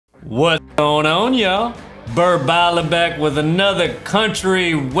What's going on, y'all? Bird Bala back with another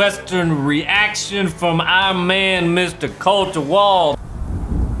country western reaction from our man, Mr. Colter Wall.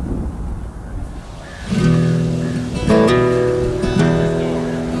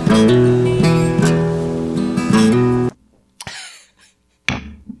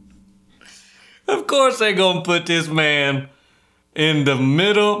 Of course they gonna put this man in the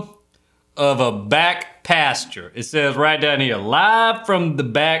middle of a back pasture. It says right down here, live from the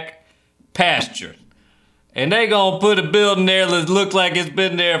back pasture. And they gonna put a building there that looks like it's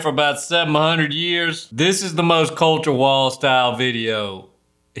been there for about 700 years. This is the most Colter Wall style video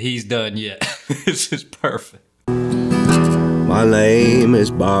he's done yet. This is perfect. My name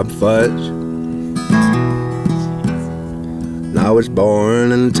is Bob Fudge. And I was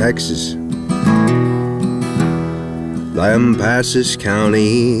born in Texas, Lampasas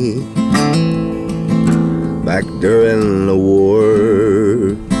County, back during the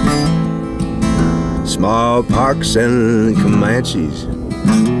war. Smallpox and Comanches.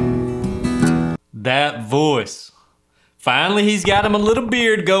 That voice. Finally, he's got him a little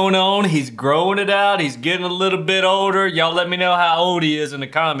beard going on. He's growing it out. He's getting a little bit older. Y'all let me know how old he is in the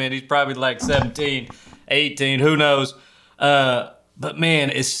comment. He's probably like 17, 18, who knows. But man,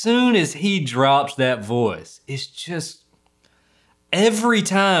 as soon as he drops that voice, it's just, every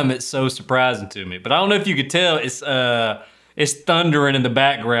time it's so surprising to me. But I don't know if you could tell, it's thundering in the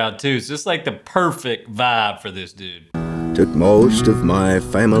background too. It's just like the perfect vibe for this dude. Took most of my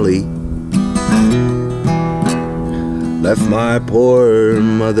family, left my poor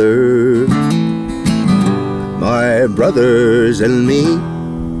mother, my brothers and me.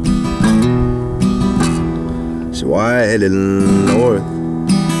 So I headed north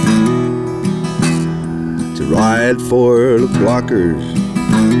to ride for the blockers.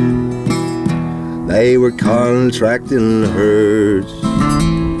 They were contracting herds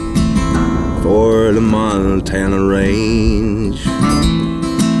for the Montana range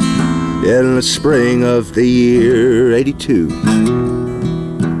in the spring of the year '82.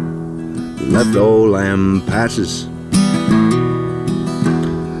 Left old Lampasas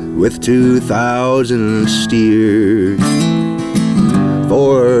with 2,000 steers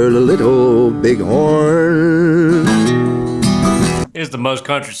for the Little Bighorn. It's the most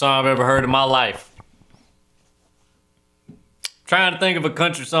country song I've ever heard in my life. Trying to think of a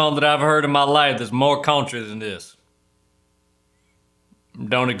country song that I've heard in my life that's more country than this.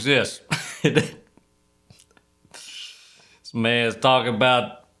 Don't exist. This man's talking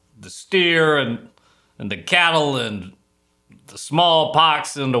about the steer and the cattle and the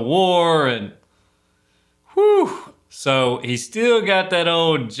smallpox and the war and whew. So he still got that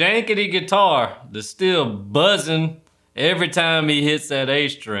old jankety guitar that's still buzzing every time he hits that A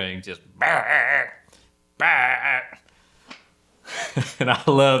string. Just bah, bah. And I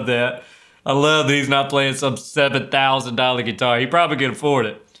love that. I love that he's not playing some $7,000 guitar. He probably can afford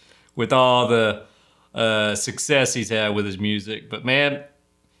it with all the success he's had with his music. But man,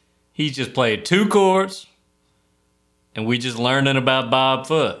 he's just played 2 chords and we just learning about Bob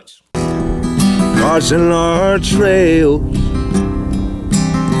Fudge. Crossing our trails,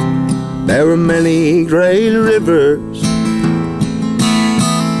 there were many great rivers,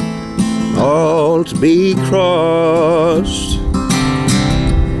 all to be crossed.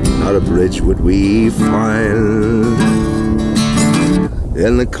 Not a bridge would we find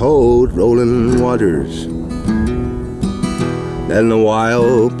in the cold rolling waters, then the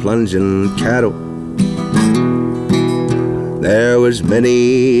wild plunging cattle. There was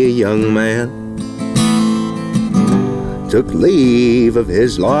many a young man took leave of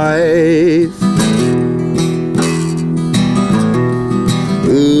his life.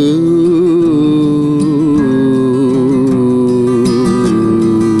 Ooh.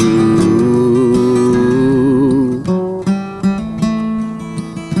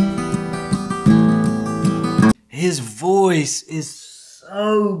 His voice is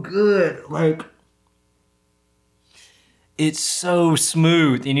so good. Like, it's so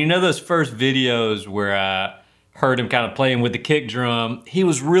smooth. And you know those first videos where I heard him kind of playing with the kick drum, he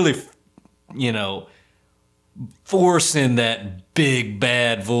was really, you know, forcing that big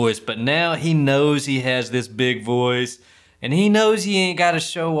bad voice. But now he knows he has this big voice and he knows he ain't got to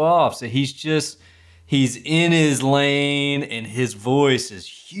show off. So he's in his lane and his voice is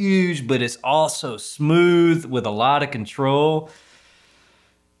huge, but it's also smooth with a lot of control.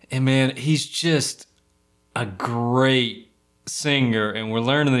 And man, he's just a great singer, and we're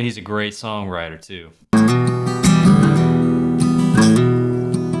learning that he's a great songwriter too.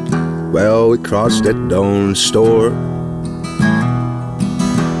 Well, we crossed at Doan's store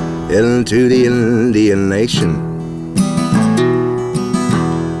into the Indian Nation.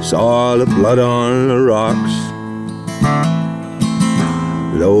 saw the blood on the rocks,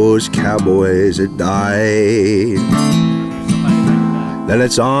 those cowboys that died. Then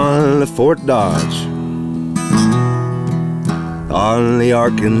it's on to Fort Dodge, on the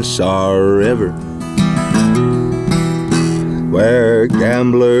Arkansas River, where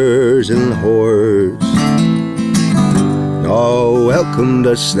gamblers and whores all welcomed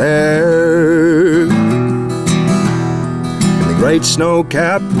us there. In the great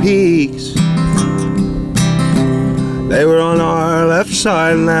snow-capped peaks, they were on our left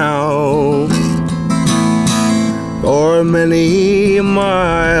side now, for many a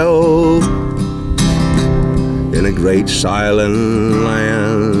mile, in a great silent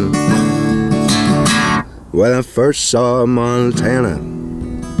land. When I first saw Montana,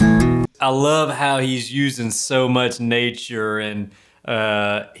 I love how he's using so much nature, and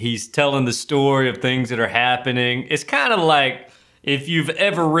he's telling the story of things that are happening. It's kind of like if you've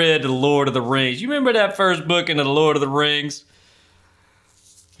ever read The Lord of the Rings. You remember that first book in The Lord of the Rings?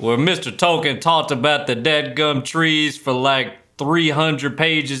 Where Mr. Tolkien talked about the dadgum trees for like 300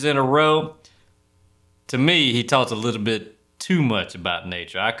 pages in a row. To me, he talked a little bit too much about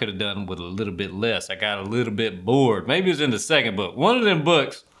nature. I could have done with a little bit less. I got a little bit bored. Maybe it was in the second book. One of them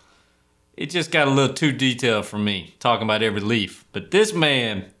books, it just got a little too detailed for me, talking about every leaf. But this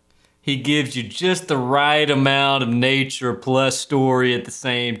man, he gives you just the right amount of nature plus story at the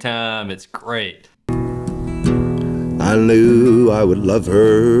same time. It's great. I knew I would love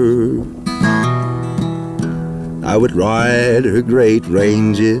her. I would ride her great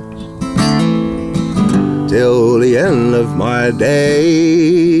ranges till the end of my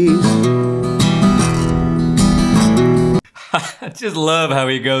days. I just love how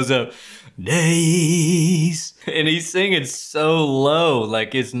he goes up, days, and he's singing so low,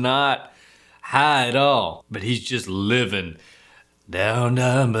 like it's not high at all, but he's just living down,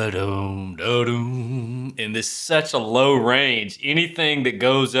 down, ba-doom, da-doom, in this such a low range. Anything that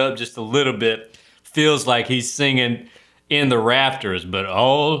goes up just a little bit feels like he's singing in the rafters, but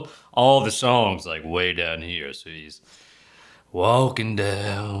all the songs like way down here. So he's walking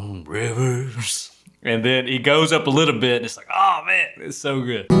down rivers. And then he goes up a little bit and it's like, oh man, it's so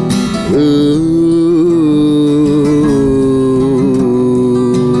good.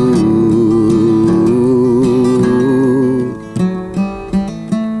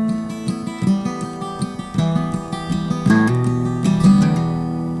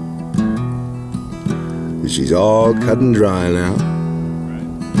 She's all cut and dry now,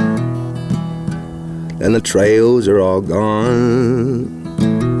 and the trails are all gone.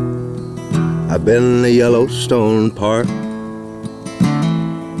 I've been to Yellowstone Park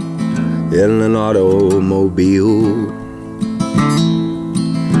in an automobile.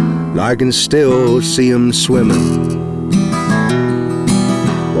 I can still see 'em swimming.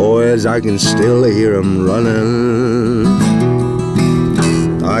 Boys, I can still hear 'em running.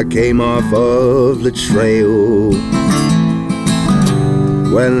 I came off of the trail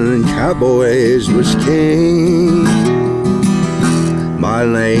when cowboys was king. My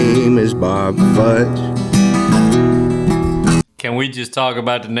name is Bob Fudge. Can we just talk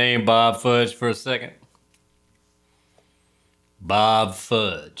about the name Bob Fudge for a second? Bob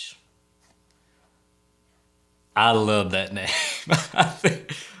Fudge. I love that name.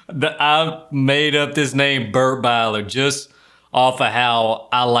 I made up this name Burt Byler just off of how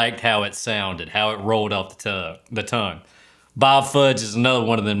I liked how it sounded, how it rolled off the tongue. Bob Fudge is another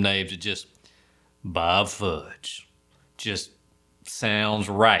one of them names that just, Bob Fudge. Just sounds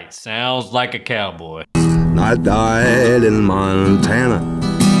right. Sounds like a cowboy. I died in Montana.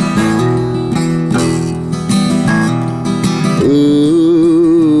 Ooh.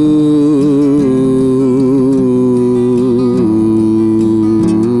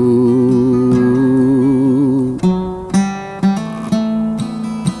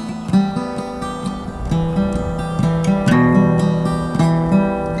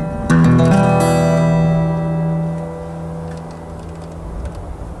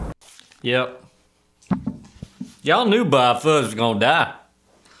 Yep. Y'all knew Bob Fudge was gonna die.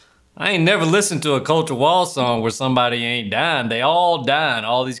 I ain't never listened to a Colter Wall song where somebody ain't dying. They all dying.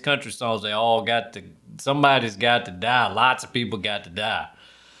 All these country songs, they all got to, somebody's got to die. Lots of people got to die.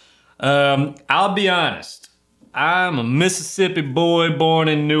 I'll be honest. I'm a Mississippi boy born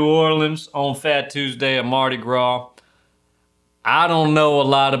in New Orleans on Fat Tuesday at Mardi Gras. I don't know a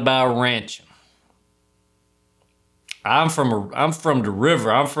lot about ranching. I'm from the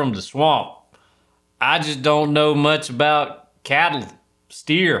river. I'm from the swamp. I just don't know much about cattle,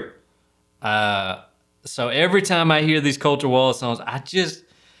 steer. So every time I hear these Colter Wall songs,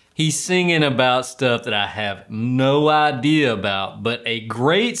 He's singing about stuff that I have no idea about, but a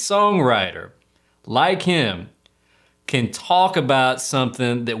great songwriter like him can talk about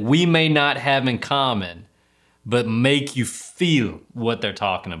something that we may not have in common, but make you feel what they're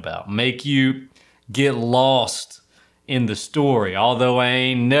talking about, make you get lost in the story. Although I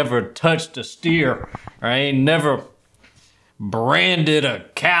ain't never touched a steer, or I ain't never branded a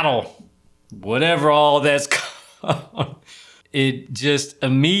cattle, whatever all that's called. It just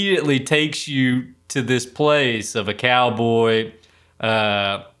immediately takes you to this place of a cowboy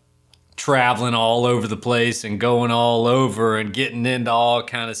traveling all over the place and going all over and getting into all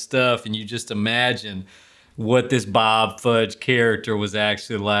kind of stuff. And you just imagine what this Bob Fudge character was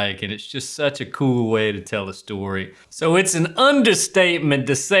actually like. And it's just such a cool way to tell a story. So it's an understatement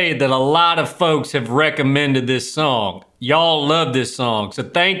to say that a lot of folks have recommended this song. Y'all love this song. So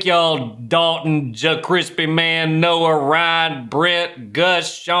thank y'all, Dalton, Crispy Man, Noah, Ryan, Brett,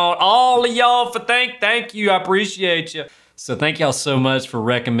 Gus, Sean, all of y'all for thank you. I appreciate you. So thank y'all so much for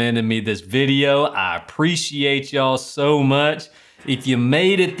recommending me this video. I appreciate y'all so much. If you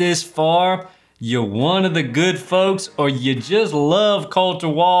made it this far, you're one of the good folks, or you just love Colter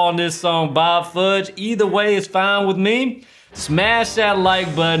Wall and this song Bob Fudge. Either way is fine with me. Smash that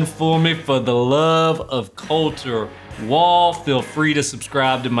like button for me for the love of Colter Wall. Feel free to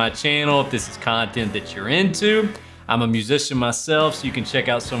subscribe to my channel if this is content that you're into. I'm a musician myself, so you can check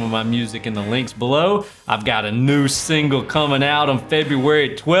out some of my music in the links below. I've got a new single coming out on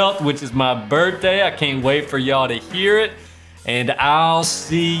February 12th, which is my birthday. I can't wait for y'all to hear it. And I'll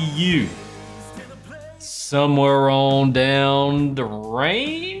see you somewhere on down the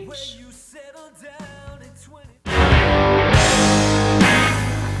range.